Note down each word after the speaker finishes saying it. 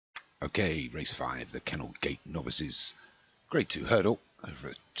Okay, race 5, the Kennel Gate Novices. Grade 2 hurdle, over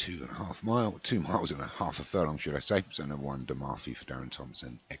a 2.5 mile, 2 miles and a half a furlong should I say. So number 1, Demarfi for Darren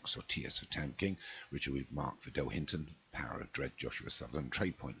Thompson, Exortius for Tam King, Richard Weed Mark for Del Hinton, Power of Dread, Joshua Sutherland,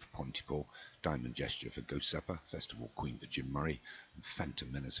 Trade Point for Pontypool, Diamond Gesture for Ghost Supper, Festival Queen for Jim Murray, and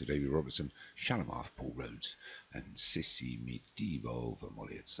Phantom Menace for David Robertson, Shalimar for Paul Rhodes, and Sissy Medieval for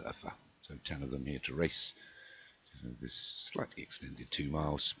Molly at Surfer. So 10 of them here to race. So this slightly extended 2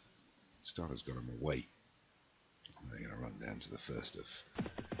 miles. Starter's got them away. They're going to run down to the first of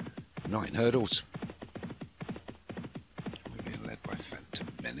 9 hurdles. We're being led by Phantom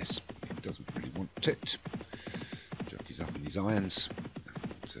Menace. He doesn't really want it. Jockey's up in his irons.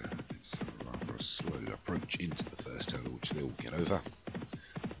 And, it's rather a slow approach into the first hurdle, which they all get over.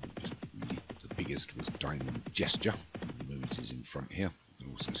 The biggest was Diamond Gesture. Moses in front here, but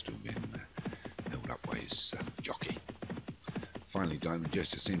also still being held up by his jockey. Finally, Diamond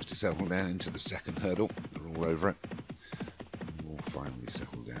Gesture seems to settle down into the second hurdle. They're all over it. And will finally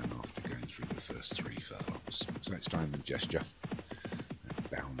settle down after going through the first 3 furlongs. So it's Diamond Gesture.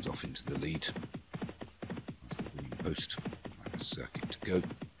 It bounds off into the lead. That's the winning post. Like a circuit to go.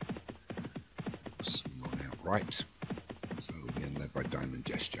 Swing out right. So again led by Diamond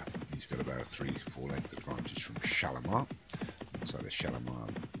Gesture. He's got about a 3-4 length advantage from Shalimar. Inside of Shalimar,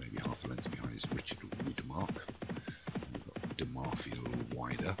 maybe half a length behind is Richard Woodmark. Demarfi a little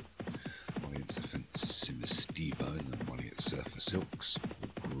wider. Molly at the fence is Simmer Stevo, and then Molly at Surfer Silks.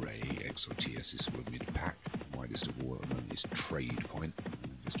 The grey Exortius is sort of mid-pack. Widest of all at the moment is Trade Point.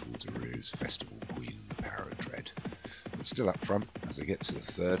 And just towards the rear is Festival Queen and the Power of Dread. But still up front as they get to the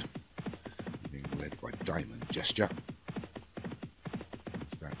third. Being led by Diamond Gesture.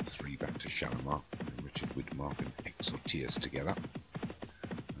 It's about 3 back to Shalimar. And Richard Woodmark and Exortius together.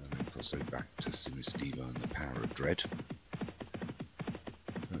 A length or so back to Simmer Stevo and the Power of Dread.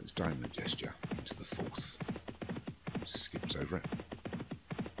 So it's Diamond Gesture into the 4th. Skips over it.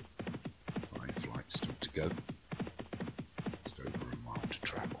 5 flights still to go. Just over a mile to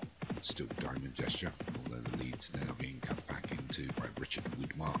travel. It's still Diamond Gesture, although the lead's now being cut back into by Richard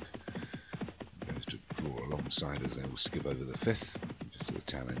Woodmark. He goes to draw alongside as they will skip over the 5th. Just to the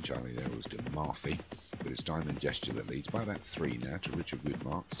tail end, Charlie there was Demarfi. But it's Diamond Gesture that leads by about 3 now to Richard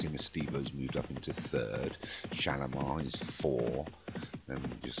Woodmark. Simmer Stevo's moved up into 3rd. Shalimar is 4.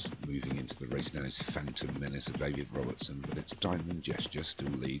 Then just moving into the race now is Phantom Menace of David Robertson, but it's Diamond Gesture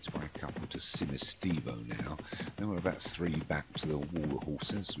still leads by a couple to Simmer Stevo now. Then we're about 3 back to the wall of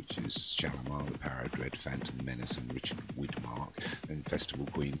horses, which is Shalimar, the Power of Dread, Phantom Menace and Richard Woodmark. Then Festival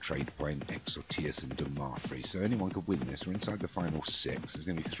Queen, Trade Point, Exortius and Demarfi. So anyone could win this. We're inside the final 6. There's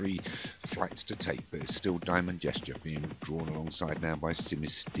going to be 3 flights to take, but it's still Diamond Gesture being drawn alongside now by Simmer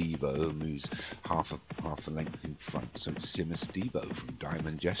Stevo, who moves half a length in front. So it's Simmer Stevo from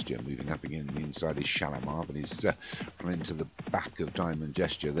Diamond Gesture moving up again. The inside is Shalimar, but he's running to the back of Diamond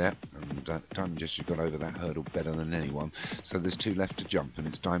Gesture there, and Diamond Gesture got over that hurdle better than anyone. So there's 2 left to jump, and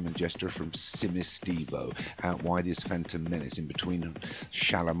it's Diamond Gesture from Simmer Stevo. Out wide is Phantom Menace. In between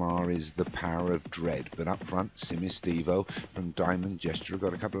Shalimar is the Power of Dread, but up front Simmer Stevo from Diamond Gesture.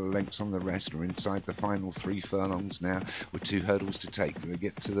 Got a couple of lengths on the rest. We're inside the final 3 furlongs now with 2 hurdles to take. They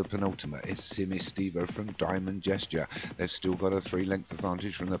get to the penultimate. It's Simmer Stevo from Diamond Gesture. They've still got a 3-length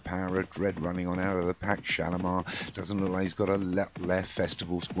advantage from the Power of Dread running on out of the pack. Shalimar doesn't look like he's got a left.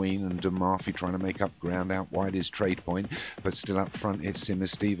 Festival's Queen and Demarfi trying to make up ground. Out wide is Trade Point, but still up front it's Simmer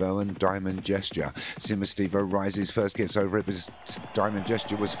Stevo and Diamond Gesture. Simmer Stevo rises first, gets over it, but Diamond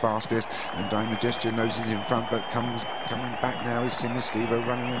Gesture was fastest, and Diamond Gesture noses in front, but coming back now is Simmer Stevo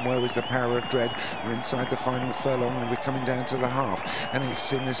running on well as the Power of Dread. We're inside the final furlong and we're coming down to the half, and it's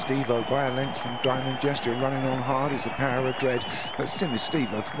Simmer Stevo by a length from Diamond Gesture. Running on hard is the Power of Dread, but Simmer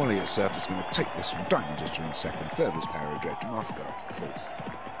Stevo from Molly at Surfer is going to take this from Diamond Gesture in 2nd. 3rd was Power of Dread. Demarfi got up for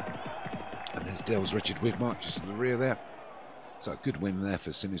 4th. And there's Dell's Richard Woodmark just to the rear there. So a good win there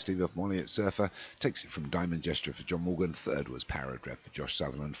for Simmer Stevo from Molly at Surfer. Takes it from Diamond Gesture for John Morgan. 3rd was Power of Dread for Josh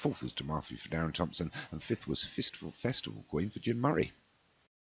Sutherland. 4th was Demarfi for Darren Thompson. And 5th was Festival Queen for Jim Murray.